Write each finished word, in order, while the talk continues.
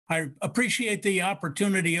I appreciate the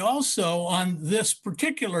opportunity also on this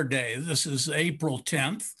particular day. This is April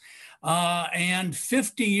 10th. And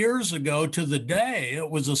 50 years ago to the day, it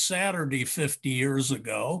was a Saturday 50 years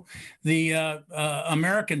ago, the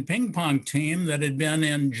American ping pong team that had been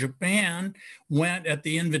in Japan went at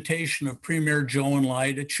the invitation of Premier Zhou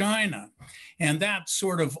Enlai to China. And that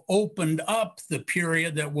sort of opened up the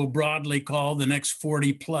period that we'll broadly call the next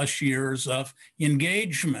 40 plus years of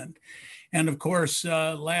engagement. And of course,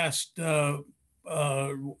 last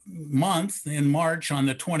month in March on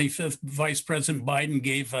the 25th, Vice President Biden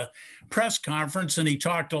gave a press conference and he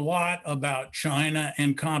talked a lot about China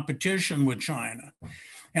and competition with China.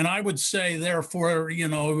 And I would say, therefore,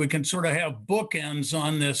 we can sort of have bookends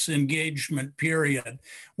on this engagement period.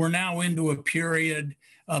 We're now into a period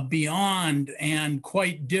beyond and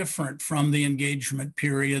quite different from the engagement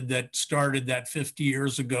period that started that 50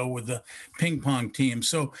 years ago with the ping pong team.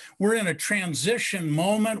 So we're in a transition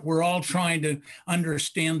moment. We're all trying to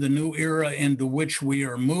understand the new era into which we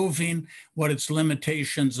are moving, what its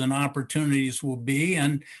limitations and opportunities will be,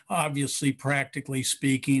 and obviously, practically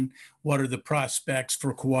speaking, what are the prospects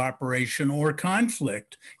for cooperation or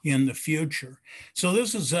conflict in the future. So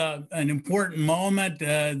this is an important moment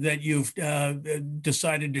that you've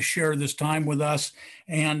decided to share this time with us,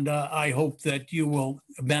 and I hope that you will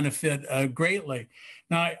benefit greatly.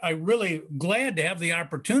 Now, I'm really glad to have the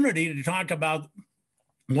opportunity to talk about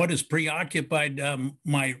what has preoccupied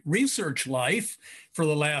my research life for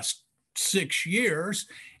the last 6 years,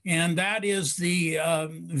 and that is the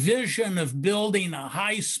vision of building a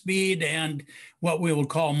high-speed and what we will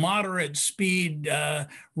call moderate-speed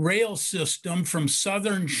rail system from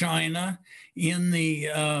southern China in the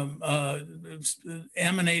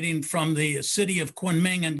emanating from the city of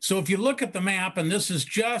Kunming. And so if you look at the map, and this is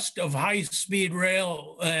just of high-speed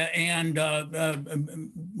rail and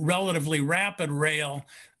relatively rapid rail,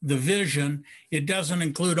 the vision, it doesn't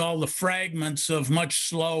include all the fragments of much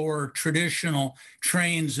slower traditional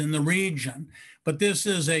trains in the region. But this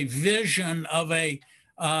is a vision of a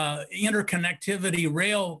interconnectivity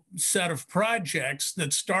rail set of projects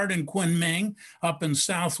that start in Kunming up in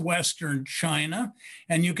southwestern China.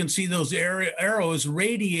 And you can see those arrows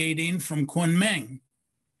radiating from Kunming.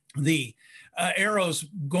 The arrows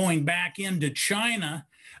going back into China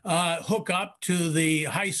hook up to the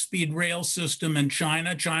high-speed rail system in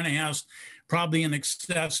China. China has probably in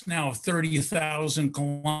excess now of 30,000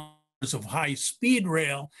 kilometers of high-speed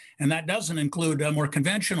rail, and that doesn't include a more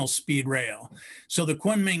conventional speed rail. So the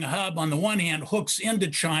Kunming hub, on the one hand, hooks into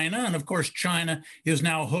China, and of course, China is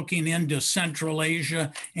now hooking into Central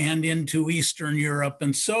Asia and into Eastern Europe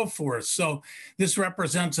and so forth. So this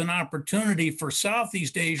represents an opportunity for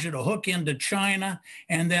Southeast Asia to hook into China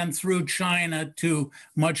and then through China to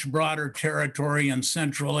much broader territory in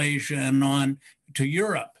Central Asia and on to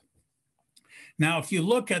Europe. Now, if you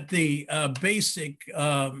look at the basic,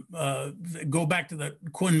 go back to the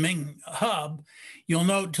Kunming hub, you'll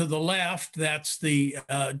note to the left, that's the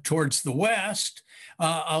towards the west,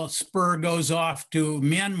 a spur goes off to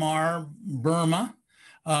Myanmar, Burma,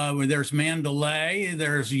 where there's Mandalay,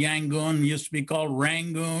 there's Yangon, used to be called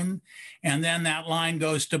Rangoon, and then that line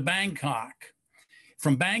goes to Bangkok.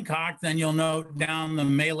 From Bangkok, then you'll note down the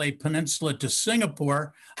Malay Peninsula to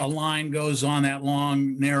Singapore, a line goes on that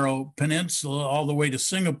long, narrow peninsula all the way to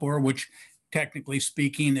Singapore, which technically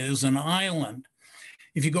speaking is an island.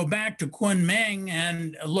 If you go back to Kunming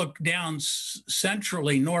and look down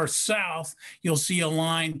centrally, north-south, you'll see a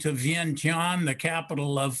line to Vientiane, the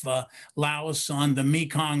capital of Laos on the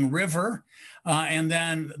Mekong River. And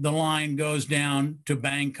then the line goes down to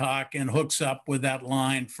Bangkok and hooks up with that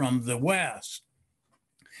line from the west.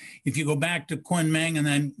 If you go back to Kunming and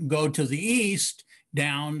then go to the east,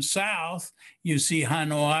 down south, you see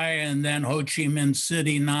Hanoi and then Ho Chi Minh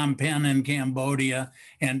City, Phnom Penh in Cambodia,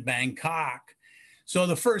 and Bangkok. So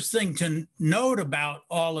the first thing to note about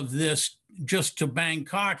all of this, just to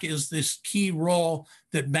Bangkok, is this key role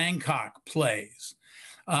that Bangkok plays.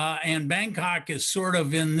 And Bangkok is sort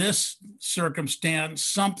of, in this circumstance,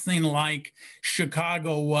 something like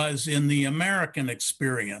Chicago was in the American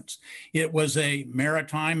experience. It was a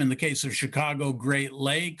maritime, in the case of Chicago, Great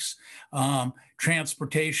Lakes,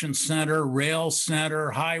 transportation center, rail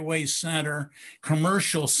center, highway center,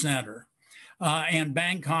 commercial center. And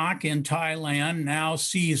Bangkok in Thailand now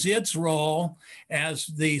sees its role as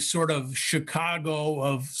the sort of Chicago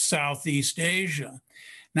of Southeast Asia.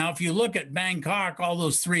 Now, if you look at Bangkok, all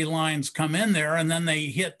those three lines come in there, and then they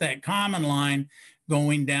hit that common line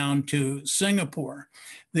going down to Singapore.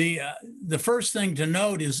 The first thing to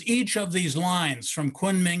note is each of these lines from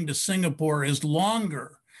Kunming to Singapore is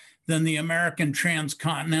longer than the American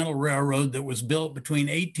Transcontinental Railroad that was built between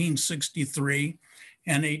 1863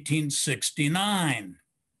 and 1869.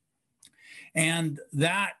 And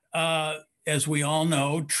that, as we all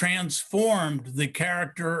know, transformed the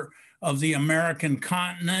character of the American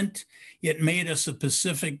continent. It made us a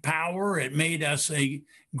Pacific power. It made us a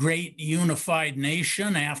great unified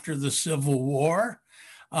nation after the Civil War.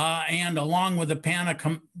 And along with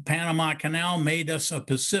the Panama Canal, made us a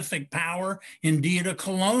Pacific power, indeed a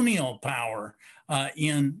colonial power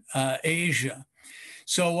in Asia.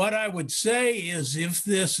 So what I would say is if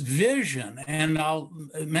this vision, and I'll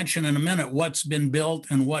mention in a minute what's been built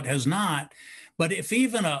and what has not, but if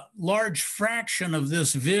even a large fraction of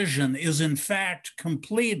this vision is in fact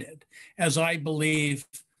completed, as I believe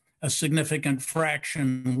a significant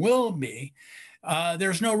fraction will be,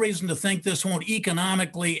 there's no reason to think this won't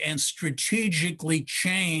economically and strategically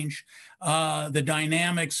change the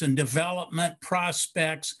dynamics and development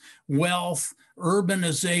prospects, wealth,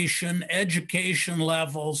 urbanization, education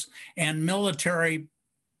levels, and military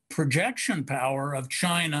projection power of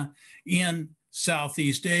China in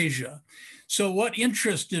Southeast Asia. So what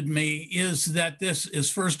interested me is that this is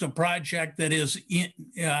first a project that is,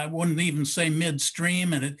 I wouldn't even say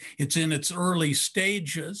midstream, and it's in its early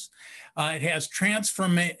stages. It has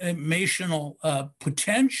transformational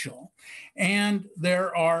potential, and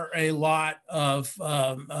there are a lot of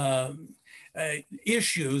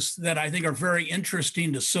issues that I think are very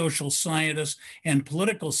interesting to social scientists and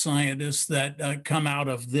political scientists that come out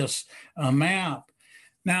of this map.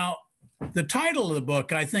 Now, the title of the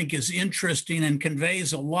book, I think, is interesting and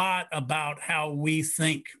conveys a lot about how we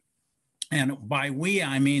think. And by we,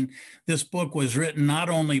 I mean, this book was written not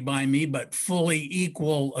only by me, but fully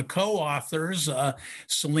equal co-authors,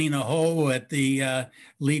 Selena Ho at the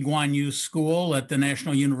Lee Kuan Yew School at the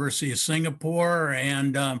National University of Singapore,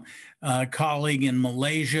 and a colleague in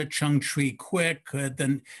Malaysia, Chung Chui Kwik at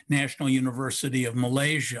the National University of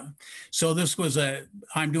Malaysia. So this was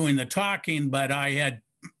I'm doing the talking, but I had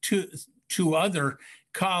two other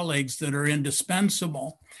colleagues that are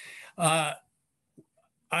indispensable. I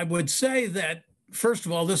would say that, first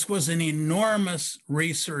of all, this was an enormous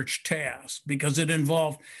research task because it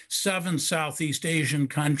involved 7 Southeast Asian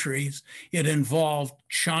countries. It involved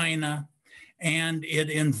China, and it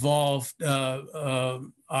involved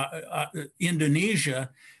Indonesia,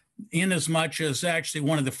 in as much as actually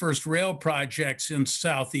one of the first rail projects in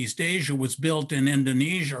Southeast Asia was built in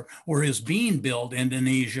Indonesia, or is being built in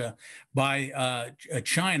Indonesia by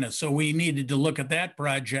China. So we needed to look at that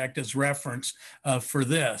project as reference for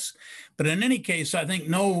this. But in any case, I think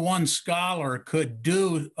no one scholar could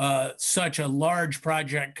do such a large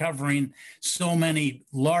project covering so many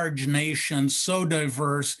large nations, so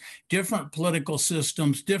diverse, different political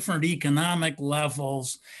systems, different economic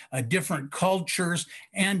levels, different cultures,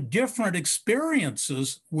 and different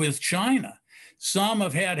experiences with China. Some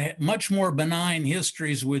have had much more benign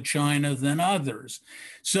histories with China than others.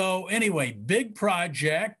 So anyway, big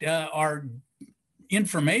project. Our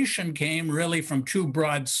information came really from 2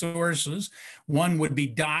 broad sources. One would be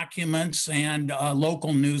documents and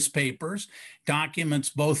local newspapers, documents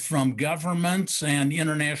both from governments and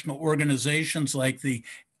international organizations like the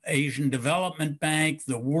Asian Development Bank,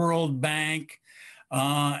 the World Bank,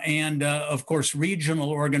 and of course,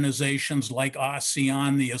 regional organizations like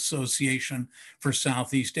ASEAN, the Association for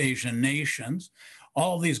Southeast Asian Nations.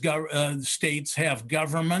 All these states have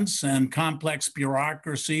governments and complex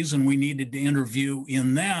bureaucracies, and we needed to interview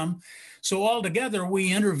in them. So altogether,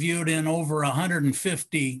 we interviewed in over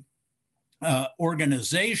 150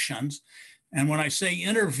 organizations. And when I say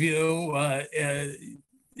interview,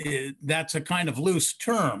 that's a kind of loose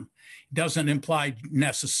term. Doesn't imply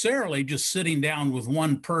necessarily just sitting down with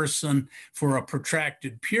one person for a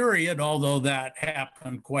protracted period, although that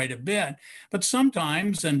happened quite a bit. But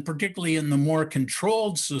sometimes, and particularly in the more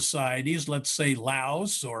controlled societies, let's say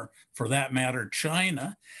Laos, or for that matter,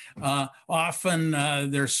 China, often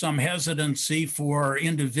there's some hesitancy for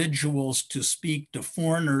individuals to speak to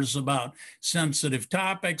foreigners about sensitive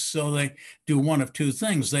topics. So they do one of 2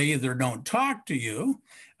 things. They either don't talk to you,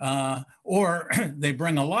 or they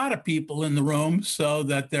bring a lot of people in the room so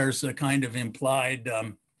that there's a kind of implied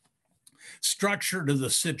structure to the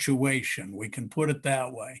situation. We can put it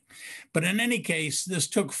that way. But in any case, this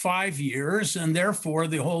took 5 years, and therefore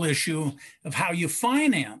the whole issue of how you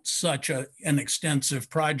finance such an extensive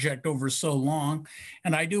project over so long.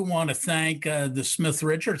 And I do want to thank the Smith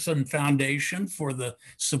Richardson Foundation for the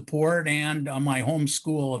support, and my home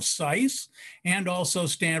school of SAIS, and also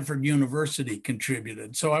Stanford University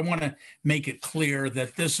contributed. So I want to make it clear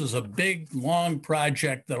that this is a big, long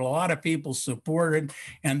project that a lot of people supported,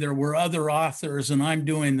 and there were other other authors, and I'm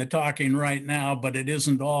doing the talking right now, but it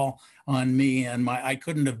isn't all on me, and I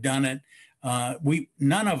couldn't have done it.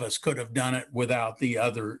 None of us could have done it without the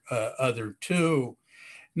other two.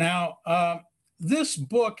 Now, this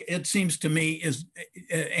book, it seems to me,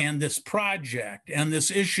 and this project and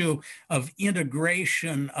this issue of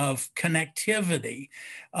integration of connectivity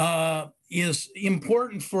is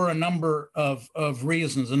important for a number of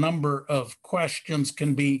reasons. A number of questions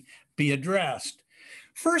can be addressed.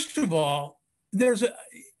 First of all,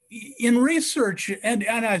 in research, and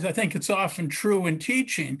as I think it's often true in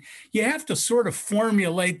teaching, you have to sort of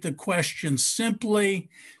formulate the question simply,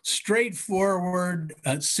 straightforward,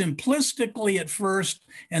 simplistically at first,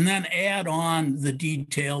 and then add on the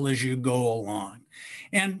detail as you go along.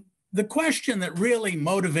 And the question that really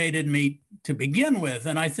motivated me to begin with,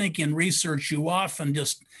 and I think in research you often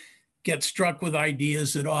just get struck with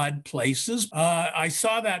ideas at odd places. I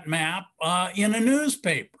saw that map in a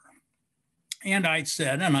newspaper. And I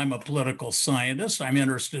said, and I'm a political scientist, I'm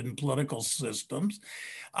interested in political systems.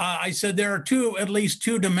 I said there are at least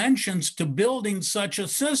two dimensions to building such a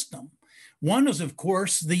system. One is, of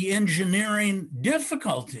course, the engineering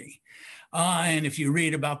difficulty. And if you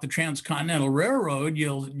read about the Transcontinental Railroad,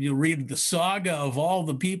 you'll read the saga of all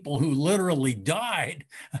the people who literally died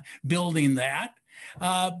building that.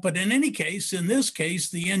 But in any case, in this case,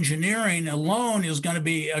 the engineering alone is going to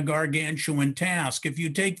be a gargantuan task. If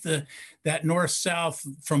you take that north-south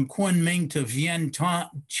from Kunming to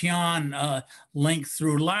Vientiane link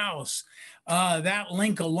through Laos, that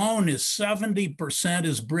link alone is 70%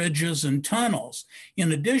 is bridges and tunnels.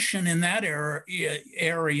 In addition, in that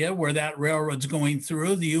area where that railroad's going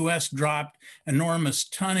through, the U.S. dropped enormous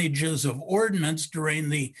tonnages of ordnance during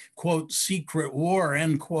the, quote, secret war,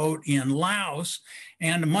 end quote, in Laos.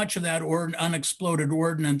 And much of that unexploded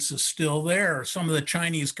ordnance is still there. Some of the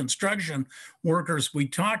Chinese construction workers we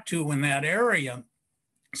talked to in that area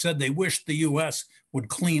said they wished the U.S. would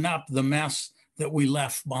clean up the mess that we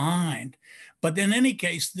left behind. But in any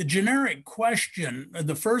case, the generic question,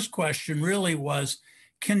 the first question really was,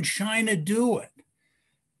 can China do it?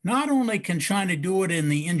 Not only can China do it in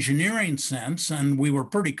the engineering sense, and we were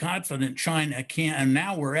pretty confident China can, and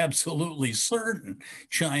now we're absolutely certain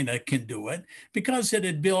China can do it, because it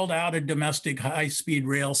had built out a domestic high-speed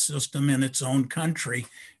rail system in its own country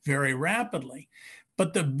very rapidly.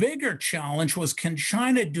 But the bigger challenge was, can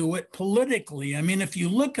China do it politically? I mean, if you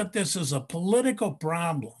look at this as a political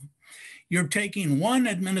problem, you're taking one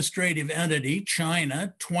administrative entity,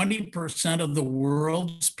 China, 20% of the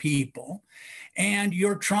world's people, and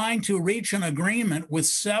you're trying to reach an agreement with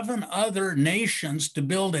 7 other nations to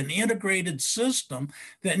build an integrated system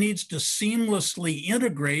that needs to seamlessly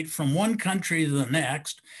integrate from one country to the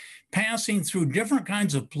next, passing through different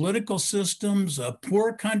kinds of political systems,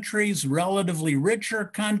 poor countries, relatively richer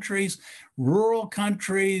countries, rural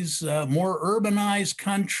countries, more urbanized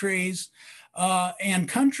countries, and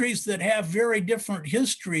countries that have very different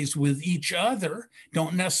histories with each other,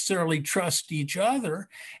 don't necessarily trust each other,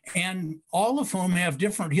 and all of whom have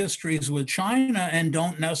different histories with China and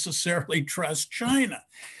don't necessarily trust China.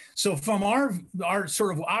 So from our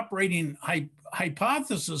sort of operating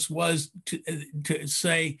hypothesis was to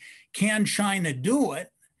say, can China do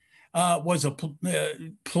it? Was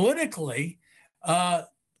politically,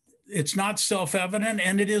 it's not self-evident,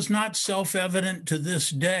 and it is not self-evident to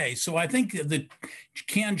this day. So I think the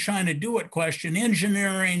can China do it question,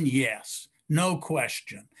 engineering, yes, no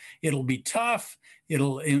question. It'll be tough.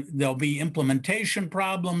 There'll be implementation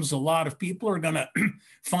problems. A lot of people are going to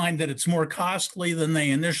find that it's more costly than they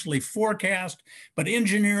initially forecast. But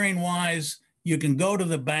engineering wise, you can go to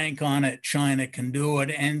the bank on it. China can do it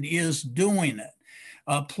and is doing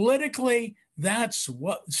it. Politically, that's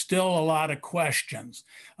still a lot of questions.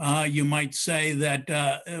 You might say that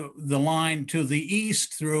the line to the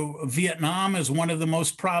east through Vietnam is one of the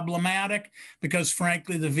most problematic because,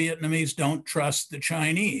 frankly, the Vietnamese don't trust the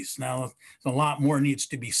Chinese. Now, a lot more needs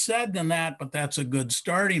to be said than that, but that's a good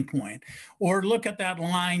starting point. Or look at that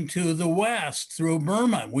line to the west through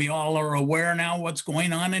Burma. We all are aware now what's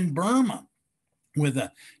going on in Burma with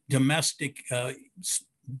a domestic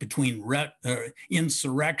between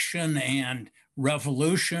insurrection and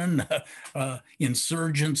revolution,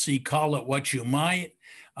 insurgency, call it what you might.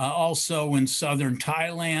 Also in southern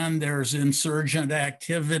Thailand, there's insurgent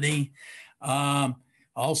activity.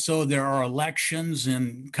 Also, there are elections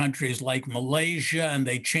in countries like Malaysia, and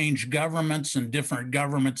they change governments, and different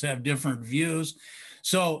governments have different views.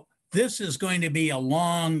 So this is going to be a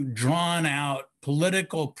long, drawn-out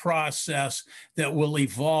political process that will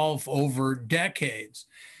evolve over decades.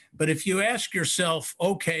 But if you ask yourself,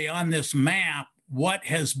 okay, on this map, what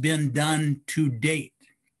has been done to date?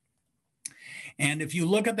 And if you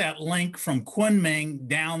look at that link from Kunming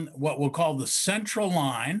down what we'll call the central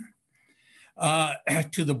line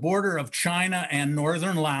to the border of China and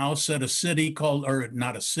northern Laos at a city called, or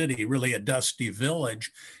not a city, really a dusty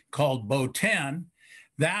village called Boten,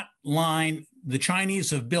 that line, the Chinese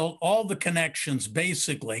have built all the connections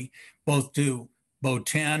basically, both to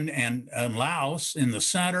Boten and Laos in the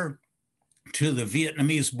center, to the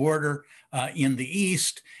Vietnamese border in the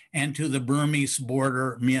east, and to the Burmese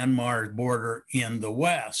border, Myanmar border in the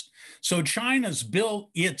west. So China's built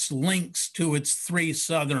its links to its three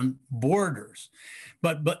southern borders.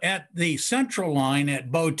 But at the central line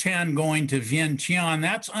at Boten going to Vientiane,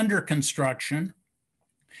 that's under construction,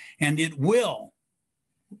 and it will,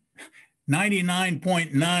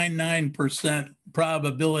 99.99%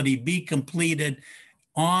 probability, be completed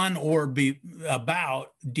on or be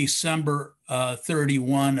about December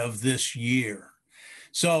 31 of this year.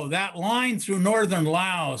 So that line through northern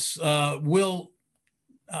Laos will,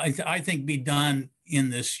 I think, be done in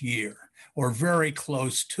this year or very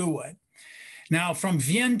close to it. Now, from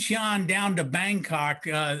Vientiane down to Bangkok,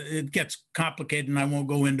 it gets complicated and I won't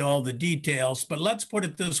go into all the details, but let's put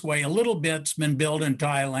it this way. A little bit's been built in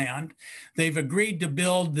Thailand. They've agreed to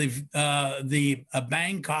build the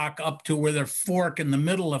Bangkok up to where the fork in the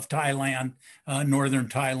middle of Thailand, northern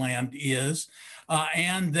Thailand is.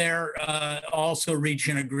 And they're also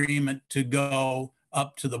reaching agreement to go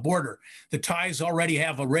up to the border. The Thais already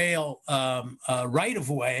have a rail right of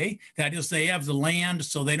way. That is, they have the land,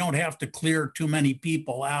 so they don't have to clear too many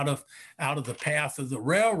people out of the path of the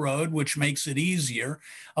railroad, which makes it easier.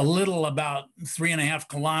 A little, about 3.5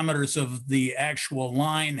 kilometers of the actual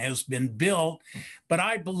line has been built, but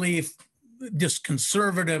I believe, just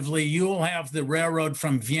conservatively, you'll have the railroad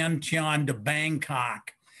from Vientiane to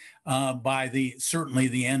Bangkok by certainly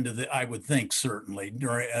the end of the, I would think certainly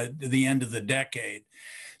during the end of the decade.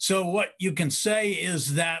 So what you can say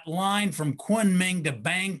is that line from Kunming to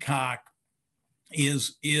Bangkok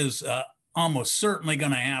is almost certainly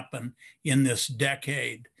going to happen in this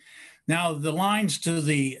decade. Now, the lines to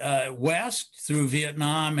the west through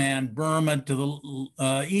Vietnam and Burma to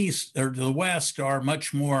the east or to the west are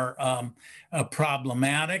much more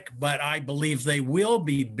problematic, but I believe they will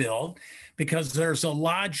be built because there's a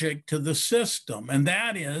logic to the system, and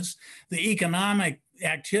that is the economic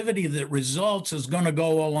activity that results is going to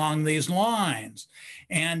go along these lines.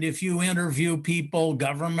 And if you interview people,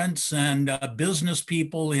 governments and business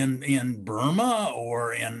people in Burma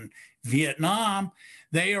or in Vietnam,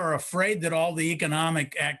 they are afraid that all the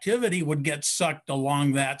economic activity would get sucked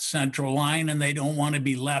along that central line, and they don't want to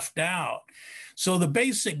be left out. So the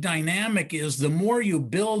basic dynamic is the more you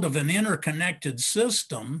build of an interconnected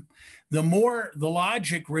system, the more the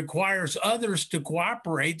logic requires others to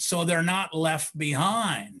cooperate so they're not left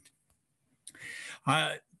behind.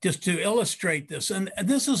 Just to illustrate this, and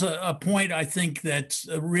this is a point I think that's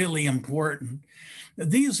really important.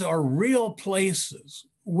 These are real places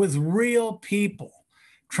with real people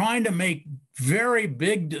trying to make very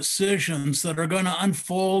big decisions that are going to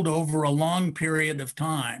unfold over a long period of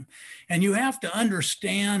time. And you have to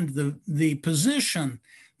understand the position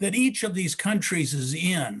that each of these countries is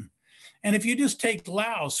in. And if you just take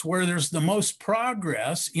Laos, where there's the most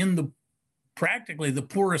progress in the practically the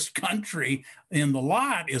poorest country in the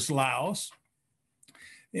lot is Laos.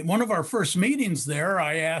 In one of our first meetings there,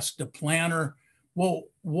 I asked a planner, well,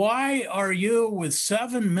 why are you, with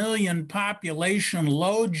 7 million population,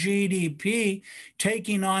 low GDP,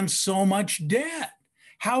 taking on so much debt?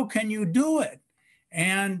 How can you do it?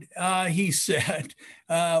 And he said,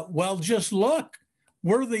 well, just look.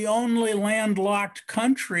 We're the only landlocked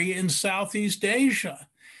country in Southeast Asia.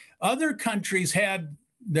 Other countries have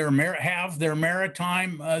their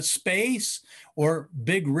maritime space or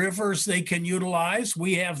big rivers they can utilize.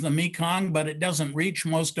 We have the Mekong, but it doesn't reach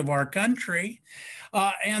most of our country.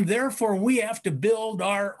 And therefore, we have to build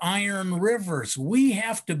our iron rivers. We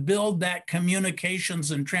have to build that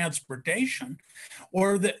communications and transportation,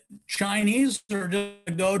 or the Chinese are to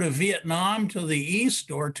go to Vietnam to the east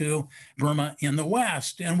or to Burma in the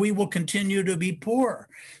west, and we will continue to be poor.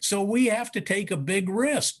 So we have to take a big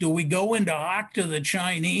risk. Do we go into hock to the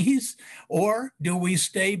Chinese, or do we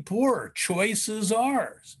stay poor? Choice is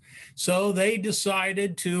ours. So they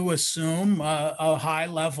decided to assume a high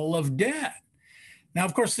level of debt. Now,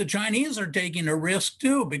 of course, the Chinese are taking a risk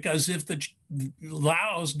too, because if the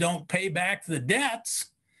Laos don't pay back the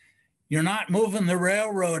debts, you're not moving the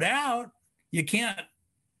railroad out. You can't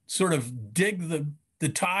sort of dig the the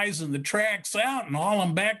ties and the tracks out and haul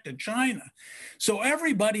them back to China. So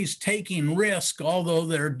everybody's taking risk, although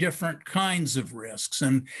there are different kinds of risks.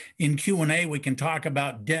 And in Q&A, we can talk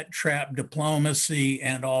about debt trap diplomacy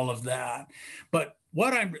and all of that. But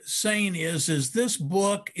what I'm saying is this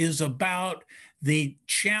book is about the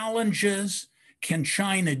challenges. Can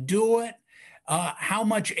China do it? How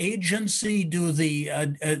much agency do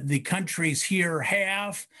the countries here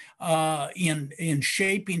have in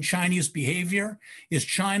shaping Chinese behavior? Is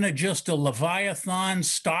China just a leviathan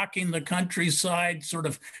stalking the countryside, sort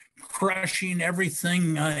of crushing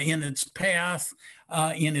everything in its path,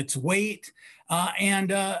 in its weight?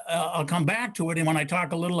 I'll come back to it and when I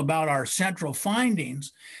talk a little about our central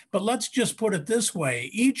findings. But let's just put it this way.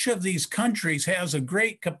 Each of these countries has a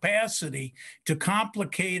great capacity to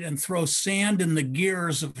complicate and throw sand in the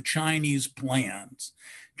gears of Chinese plans.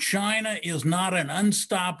 China is not an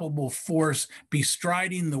unstoppable force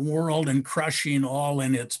bestriding the world and crushing all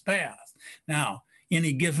in its path. Now,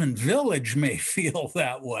 any given village may feel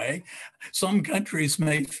that way. Some countries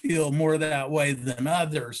may feel more that way than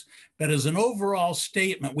others. But as an overall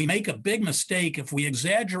statement, we make a big mistake if we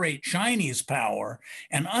exaggerate Chinese power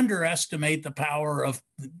and underestimate the power of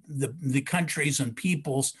the countries and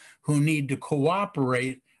peoples who need to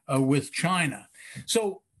cooperate with China.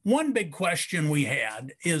 So one big question we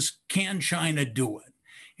had is, can China do it?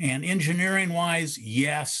 And engineering-wise,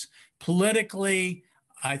 yes. Politically,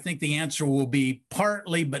 I think the answer will be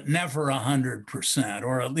partly, but never 100%,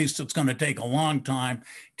 or at least it's going to take a long time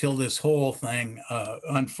till this whole thing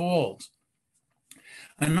unfolds.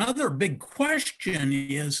 Another big question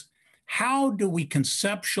is, how do we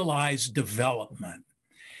conceptualize development?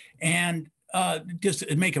 And just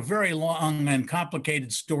to make a very long and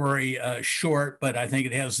complicated story short, but I think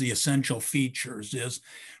it has the essential features, is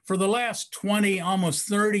for the last 20, almost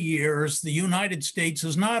 30 years, the United States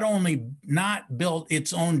has not only not built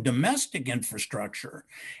its own domestic infrastructure,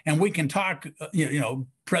 and we can talk,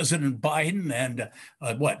 President Biden and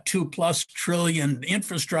 $2+ trillion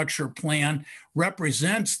infrastructure plan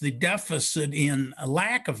represents the deficit in a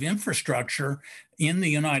lack of infrastructure in the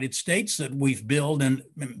United States that we've built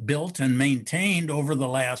and maintained over the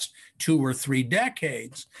last 2 or 3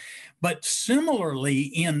 decades. But similarly,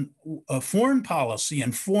 in foreign policy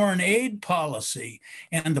and foreign aid policy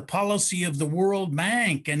and the policy of the World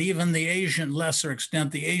Bank and even the Asian, lesser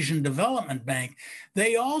extent, the Asian Development Bank,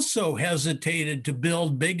 they also hesitated to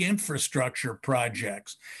build big infrastructure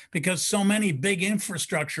projects because so many big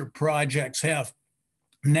infrastructure projects have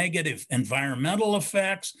negative environmental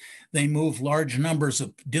effects. They move large numbers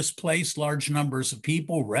of displaced, large numbers of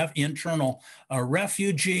people, internal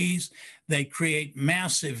refugees. They create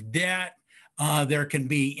massive debt. There can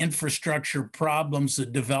be infrastructure problems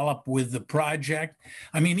that develop with the project.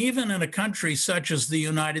 I mean, even in a country such as the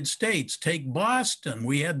United States, take Boston.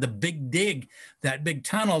 We had the big dig, that big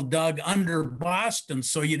tunnel dug under Boston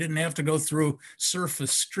so you didn't have to go through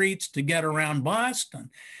surface streets to get around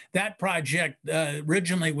Boston. That project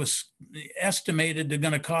originally was estimated to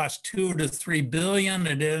going to cost $2 to $3 billion.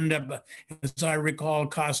 It ended up, as I recall,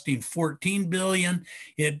 costing $14 billion.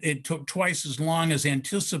 It took twice as long as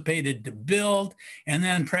anticipated to build. And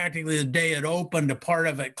then practically the day it opened, a part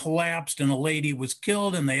of it collapsed and a lady was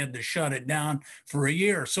killed and they had to shut it down for a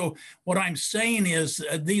year. So what I'm saying is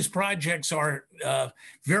these projects are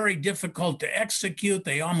very difficult to execute.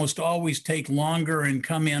 They almost always take longer and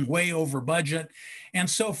come in way over budget. And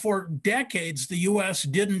so for decades, the U.S.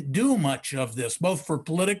 didn't do much of this, both for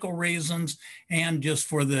political reasons and just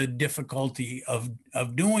for the difficulty of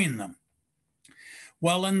doing them.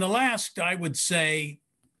 Well, in the last, I would say,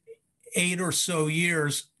 8 or so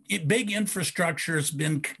years, big infrastructure has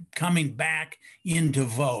been coming back into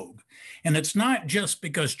vogue. And it's not just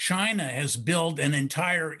because China has built an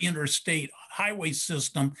entire interstate highway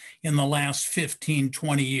system in the last 15,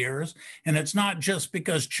 20 years. And it's not just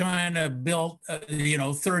because China built,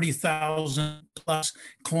 30,000 plus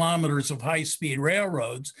kilometers of high-speed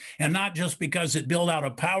railroads, and not just because it built out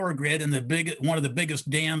a power grid in one of the biggest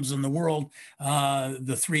dams in the world,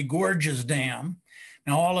 the Three Gorges Dam.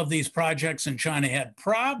 Now, all of these projects in China had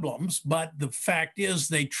problems, but the fact is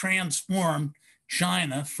they transformed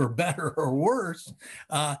China for better or worse.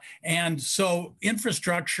 And so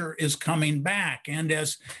infrastructure is coming back. And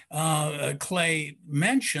as Clay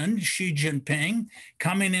mentioned, Xi Jinping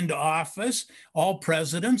coming into office, all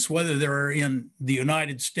presidents, whether they're in the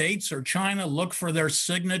United States or China, look for their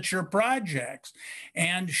signature projects.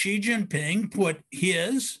 And Xi Jinping put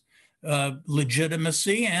his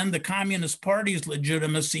legitimacy and the Communist Party's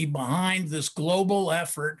legitimacy behind this global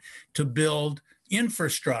effort to build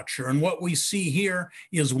infrastructure. And what we see here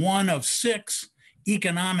is one of 6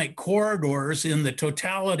 economic corridors in the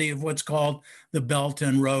totality of what's called the Belt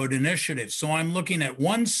and Road Initiative. So I'm looking at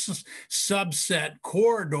one subset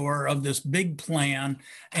corridor of this big plan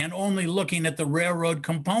and only looking at the railroad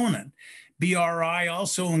component. BRI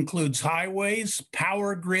also includes highways,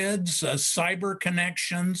 power grids, cyber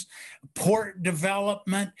connections, port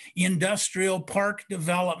development, industrial park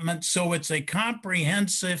development. So it's a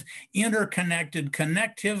comprehensive, interconnected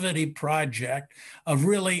connectivity project of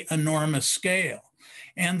really enormous scale.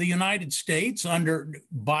 And the United States under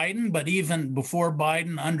Biden, but even before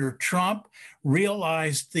Biden, under Trump,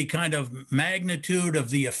 realized the kind of magnitude of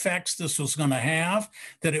the effects this was going to have,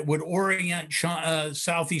 that it would orient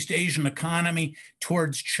Southeast Asian economy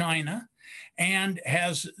towards China, and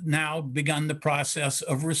has now begun the process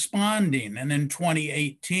of responding. And in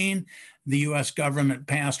 2018, the US government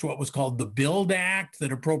passed what was called the Build Act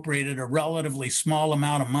that appropriated a relatively small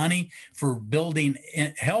amount of money for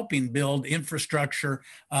helping build infrastructure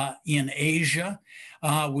in Asia.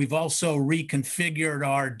 We've also reconfigured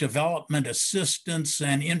our development assistance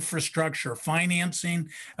and infrastructure financing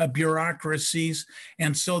bureaucracies.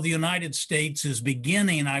 And so the United States is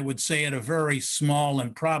beginning, I would say, at a very small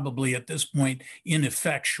and probably at this point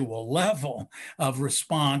ineffectual level of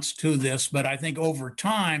response to this. But I think over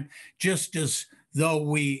time, just as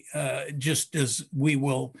we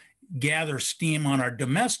will gather steam on our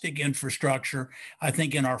domestic infrastructure, I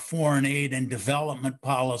think in our foreign aid and development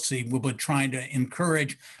policy, we'll be trying to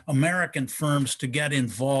encourage American firms to get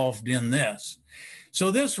involved in this. So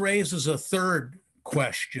this raises a third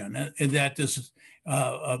question that is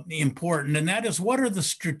important, and that is, what are the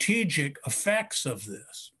strategic effects of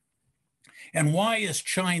this? And why is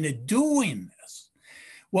China doing this?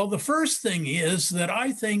 Well, the first thing is that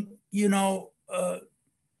I think,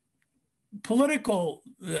 political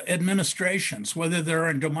administrations, whether they're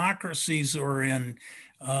in democracies or in,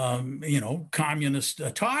 communist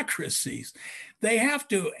autocracies, they have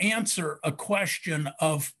to answer a question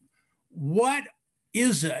of what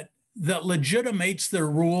is it that legitimates their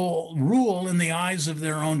rule in the eyes of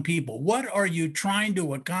their own people? What are you trying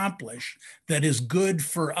to accomplish that is good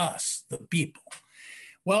for us, the people?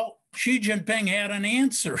 Well, Xi Jinping had an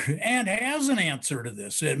answer and has an answer to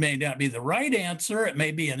this. It may not be the right answer, it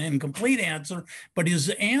may be an incomplete answer, but his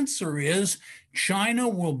answer is China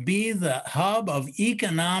will be the hub of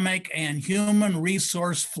economic and human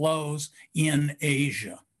resource flows in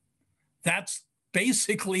Asia. That's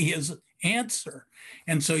basically his answer.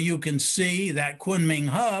 And so you can see that Kunming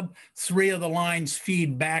hub, 3 of the lines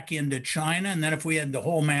feed back into China. And then if we had the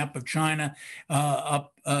whole map of China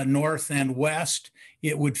up north and west,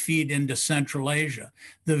 it would feed into Central Asia.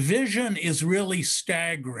 The vision is really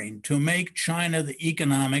staggering to make China the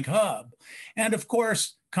economic hub. And of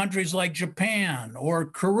course, countries like Japan or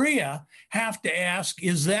Korea have to ask,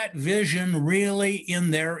 is that vision really in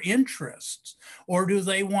their interests? Or do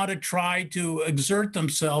they want to try to exert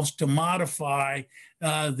themselves to modify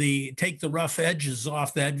take the rough edges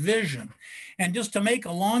off that vision? And just to make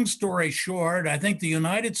a long story short, I think the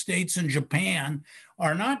United States and Japan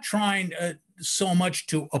are not trying so much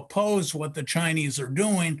to oppose what the Chinese are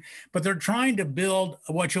doing, but they're trying to build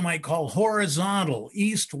what you might call horizontal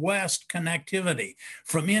east-west connectivity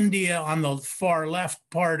from India on the far left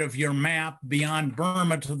part of your map beyond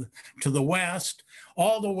Burma to the west,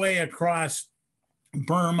 all the way across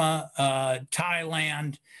Burma,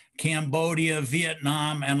 Thailand, Cambodia,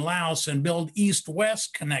 Vietnam, and Laos, and build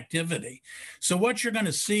east-west connectivity. So what you're going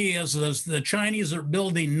to see is, as the Chinese are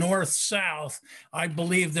building north-south, I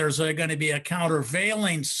believe there's going to be a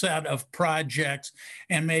countervailing set of projects,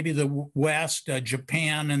 and maybe the West,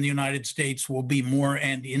 Japan and the United States will be more,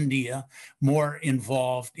 and India, more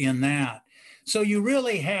involved in that. So you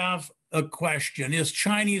really have a question. Is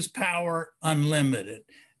Chinese power unlimited?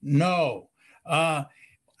 No.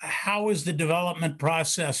 How is the development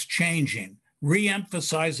process changing?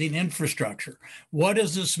 Re-emphasizing infrastructure. What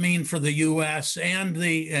does this mean for the U.S. and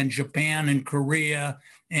Japan and Korea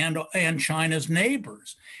and China's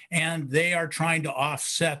neighbors? And they are trying to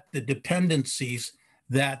offset the dependencies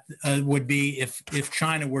that would be if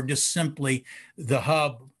China were just simply the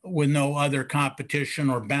hub with no other competition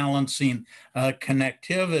or balancing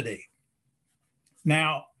connectivity.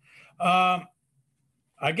 Now,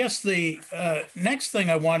 I guess the next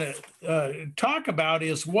thing I want to talk about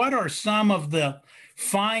is what are some of the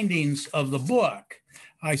findings of the book.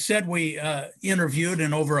 I said we interviewed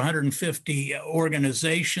in over 150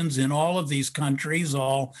 organizations in all of these countries,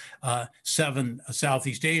 all 7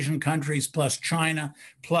 Southeast Asian countries, plus China,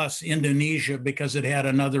 plus Indonesia, because it had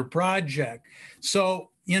another project.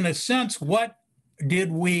 So in a sense, what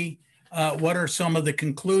are some of the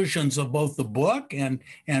conclusions of both the book and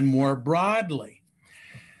more broadly?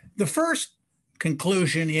 The first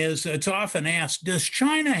conclusion is it's often asked, does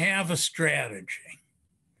China have a strategy?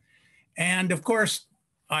 And of course,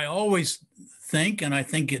 I always think, and I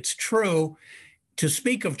think it's true, to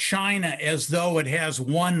speak of China as though it has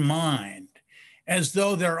one mind, as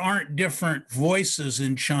though there aren't different voices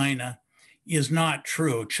in China, is not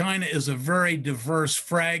true. China is a very diverse,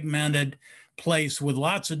 fragmented place with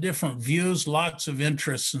lots of different views, lots of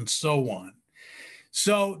interests, and so on.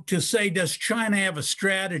 So to say, does China have a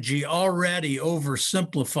strategy, already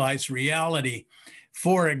oversimplifies reality.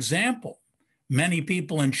 For example, many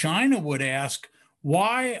people in China would ask,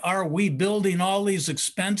 why are we building all these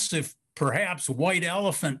expensive, perhaps white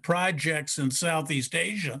elephant projects in Southeast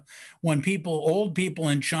Asia when old people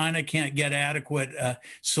in China can't get adequate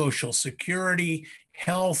social security,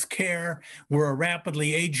 health care? We're a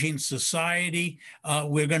rapidly aging society.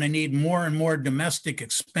 We're going to need more and more domestic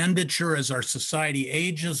expenditure as our society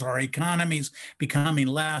ages, our economy's becoming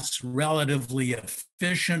less relatively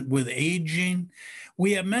efficient with aging.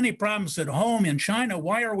 We have many problems at home in China.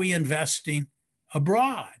 Why are we investing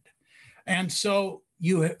abroad? And so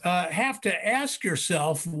you have to ask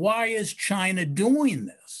yourself, why is China doing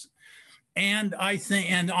this? And I think,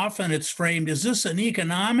 and often it's framed, is this an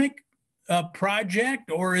economic project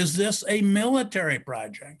or is this a military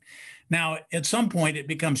project? Now, at some point, it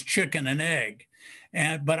becomes chicken and egg.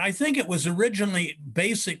 But I think it was originally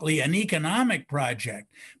basically an economic project.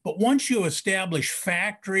 But once you establish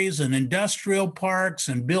factories and industrial parks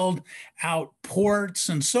and build out ports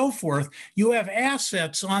and so forth, you have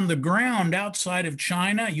assets on the ground outside of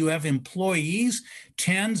China. You have employees,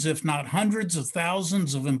 tens, if not hundreds of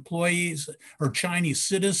thousands of employees or Chinese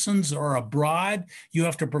citizens are abroad. You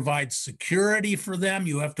have to provide security for them.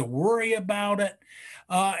 You have to worry about it.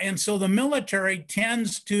 And so the military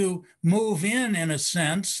tends to move in a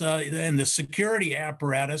sense, in the security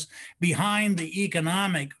apparatus behind the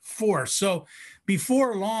economic force. So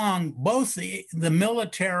before long, both the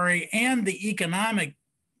military and the economic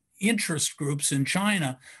interest groups in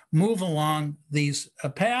China move along these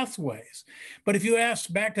pathways. But if you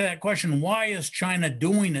ask back to that question, why is China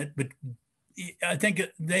doing it? But I think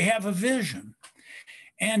they have a vision.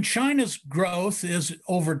 And China's growth is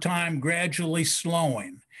over time gradually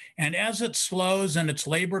slowing. And as it slows and its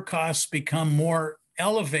labor costs become more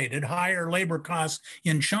elevated, higher labor costs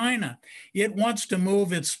in China, it wants to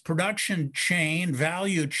move its production chain,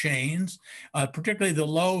 value chains, particularly the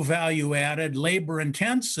low value added, labor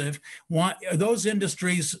intensive. Those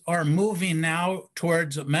industries are moving now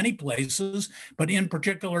towards many places, but in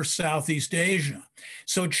particular Southeast Asia.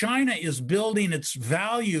 So China is building its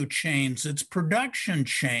value chains, its production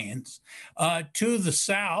chains to the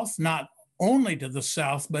south, not only to the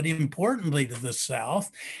south, but importantly to the south.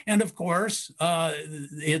 And of course,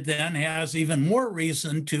 it then has even more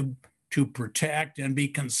reason to protect and be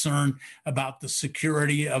concerned about the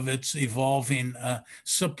security of its evolving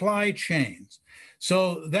supply chains.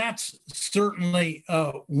 So that's certainly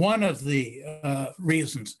one of the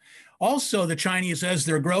reasons. Also, the Chinese, as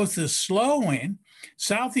their growth is slowing,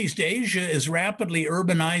 Southeast Asia is rapidly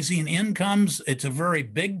urbanizing incomes. It's a very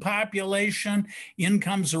big population.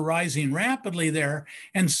 Incomes are rising rapidly there.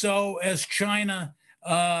 And so as China,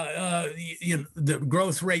 the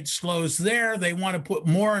growth rate slows there, they want to put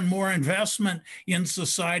more and more investment in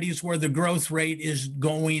societies where the growth rate is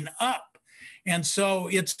going up. And so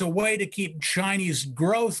it's a way to keep Chinese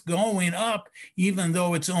growth going up, even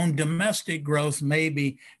though its own domestic growth may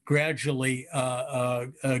be gradually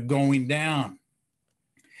going down.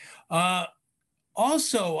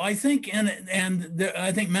 Also, I think,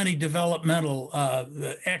 I think many developmental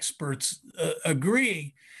experts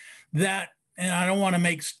agree that, and I don't want to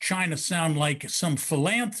make China sound like some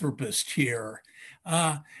philanthropist here,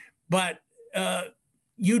 but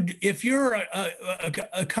if you're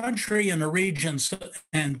a country in a region,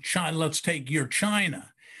 and China, let's take your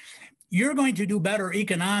China, you're going to do better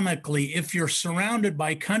economically if you're surrounded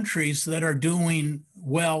by countries that are doing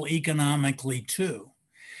well economically too.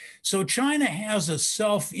 So China has a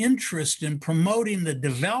self-interest in promoting the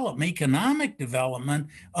economic development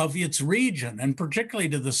of its region, and particularly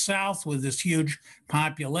to the south with this huge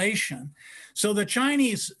population. So the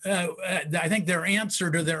Chinese, I think their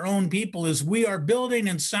answer to their own people is, we are building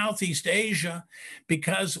in Southeast Asia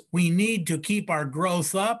because we need to keep our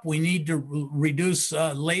growth up. We need to reduce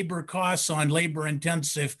labor costs on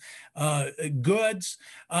labor-intensive goods.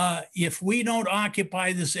 If we don't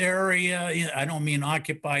occupy this area, I don't mean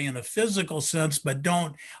occupy in a physical sense, but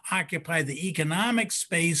don't occupy the economic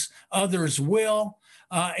space, others will.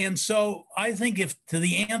 And so I think if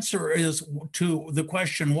the answer is to the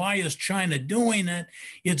question, why is China doing it?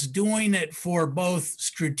 It's doing it for both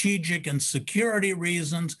strategic and security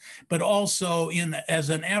reasons, but also as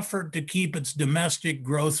an effort to keep its domestic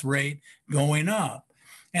growth rate going up.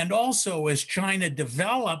 And also as China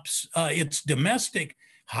develops its domestic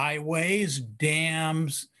highways,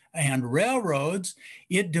 dams, and railroads,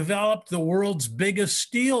 it developed the world's biggest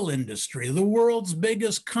steel industry, the world's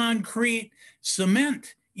biggest concrete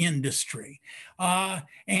cement industry.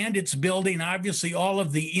 And it's building, obviously, all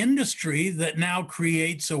of the industry that now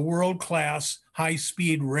creates a world-class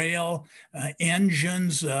high-speed rail,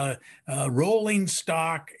 engines, rolling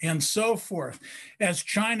stock, and so forth. As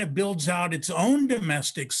China builds out its own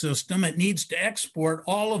domestic system, it needs to export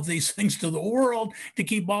all of these things to the world to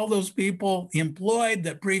keep all those people employed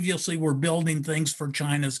that previously were building things for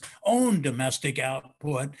China's own domestic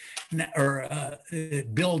output or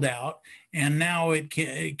build out. And now it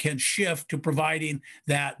can shift to providing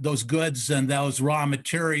those goods and those raw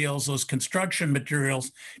materials, those construction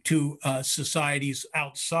materials to societies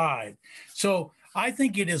outside. So I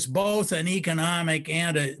think it is both an economic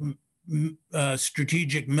and a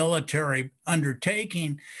strategic military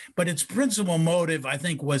undertaking, but its principal motive, I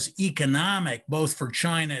think, was economic, both for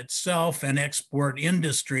China itself and export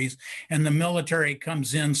industries, and the military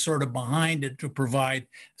comes in sort of behind it to provide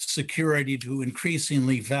security to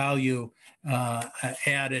increasingly value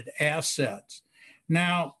added assets.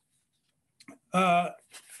 Now, I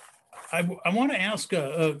want to ask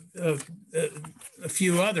a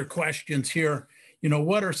few other questions here. You know,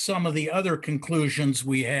 what are some of the other conclusions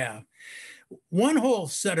we have? One whole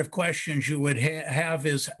set of questions you would have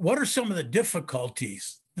is, what are some of the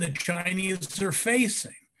difficulties the Chinese are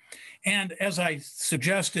facing? And as I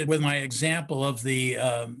suggested with my example of the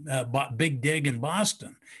big dig in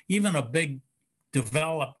Boston, even a big,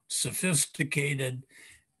 developed, sophisticated,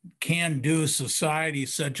 can-do society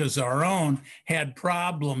such as our own had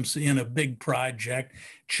problems in a big project.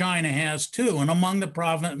 China has too. And among the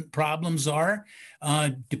problems are,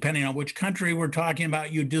 depending on which country we're talking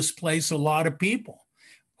about, you displace a lot of people.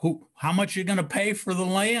 How much are you going to pay for the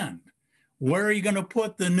land? Where are you going to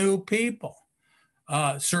put the new people?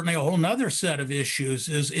 Certainly a whole nother set of issues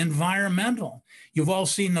is environmental. You've all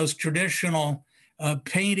seen those traditional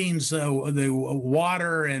paintings, the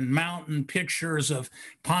water and mountain pictures of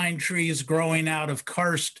pine trees growing out of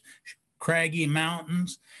karst, craggy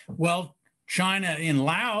mountains. Well, China in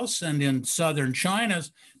Laos and in southern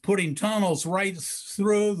China's putting tunnels right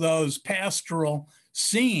through those pastoral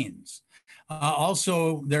scenes.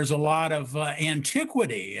 Also, there's a lot of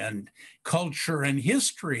antiquity and culture and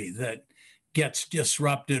history that gets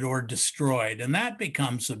disrupted or destroyed, and that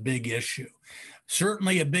becomes a big issue.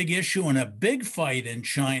 Certainly a big issue and a big fight in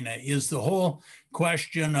China is the whole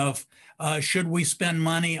question of should we spend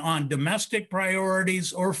money on domestic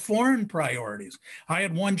priorities or foreign priorities? I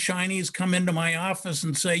had one Chinese come into my office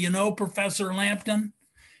and say, you know, Professor Lampton,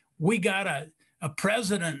 we got a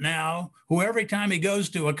president now who every time he goes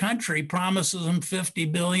to a country promises him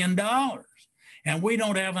 $50 billion. And we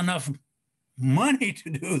don't have enough money to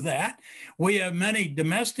do that. We have many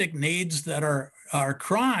domestic needs that are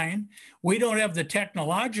crying. We don't have the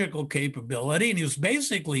technological capability. And he was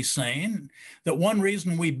basically saying that one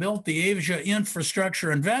reason we built the Asia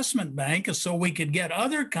Infrastructure Investment Bank is so we could get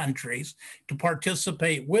other countries to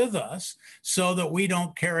participate with us so that we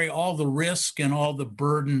don't carry all the risk and all the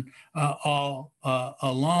burden all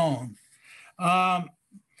alone.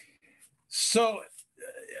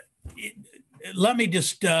 Let me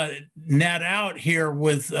just net out here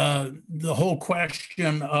with the whole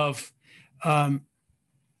question of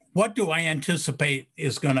what do I anticipate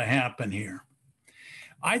is going to happen here?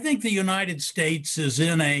 I think the United States is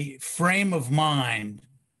in a frame of mind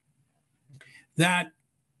that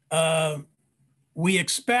we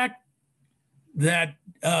expect that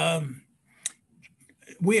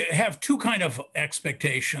we have two kind of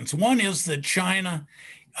expectations. One is that China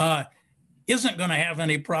isn't going to have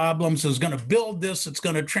any problems, is going to build this, it's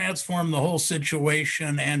going to transform the whole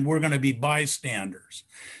situation, and we're going to be bystanders.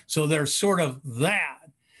 So there's sort of that.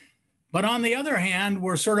 But on the other hand,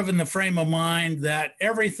 we're sort of in the frame of mind that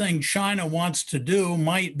everything China wants to do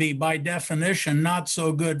might be, by definition, not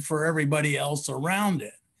so good for everybody else around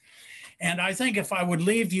it. And I think if I would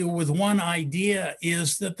leave you with one idea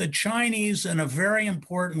is that the Chinese, in a very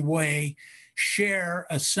important way, share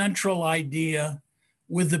a central idea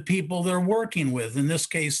with the people they're working with, in this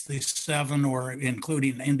case, the 7, or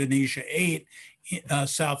including Indonesia, 8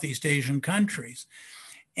 Southeast Asian countries.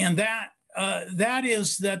 And that that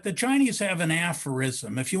is that the Chinese have an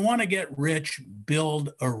aphorism. If you want to get rich,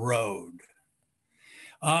 build a road.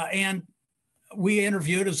 And we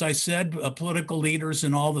interviewed, as I said, political leaders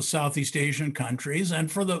in all the Southeast Asian countries.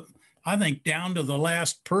 And I think down to the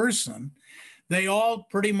last person, they all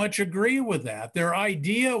pretty much agree with that. Their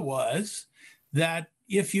idea was that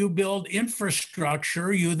if you build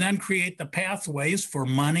infrastructure, you then create the pathways for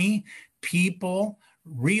money, people,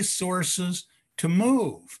 resources to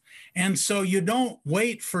move. And so you don't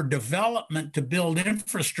wait for development to build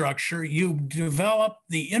infrastructure. You develop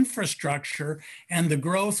the infrastructure and the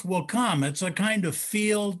growth will come. It's a kind of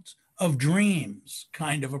field of dreams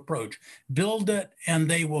kind of approach. Build it and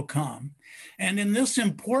they will come. And in this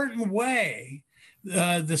important way,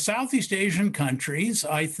 the Southeast Asian countries,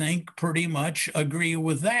 I think, pretty much agree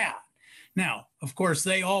with that. Now, of course,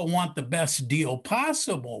 they all want the best deal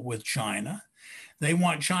possible with China. They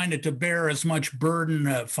want China to bear as much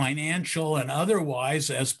burden, financial and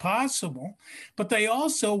otherwise, as possible. But they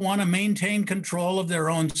also want to maintain control of their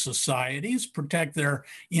own societies, protect their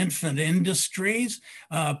infant industries,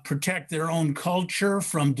 protect their own culture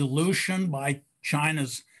from dilution by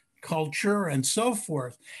China's culture, and so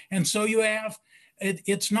forth. And so you have,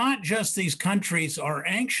 it's not just these countries are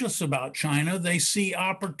anxious about China, they see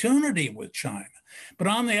opportunity with China. But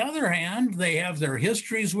on the other hand, they have their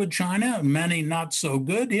histories with China, many not so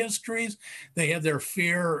good histories. They have their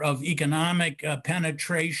fear of economic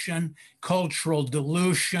penetration, cultural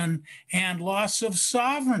dilution, and loss of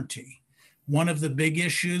sovereignty. One of the big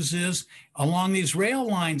issues is along these rail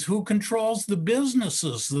lines, who controls the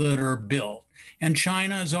businesses that are built? And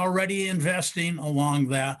China is already investing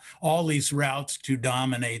along all these routes to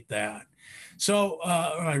dominate that. So,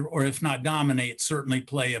 or if not dominate, certainly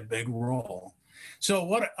play a big role. So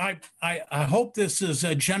what I hope this has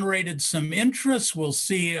generated some interest. We'll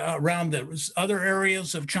see around the other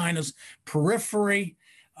areas of China's periphery,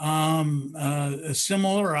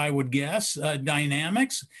 similar, I would guess,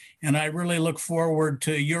 dynamics. And I really look forward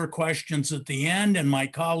to your questions at the end and my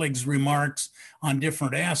colleagues' remarks on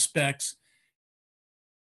different aspects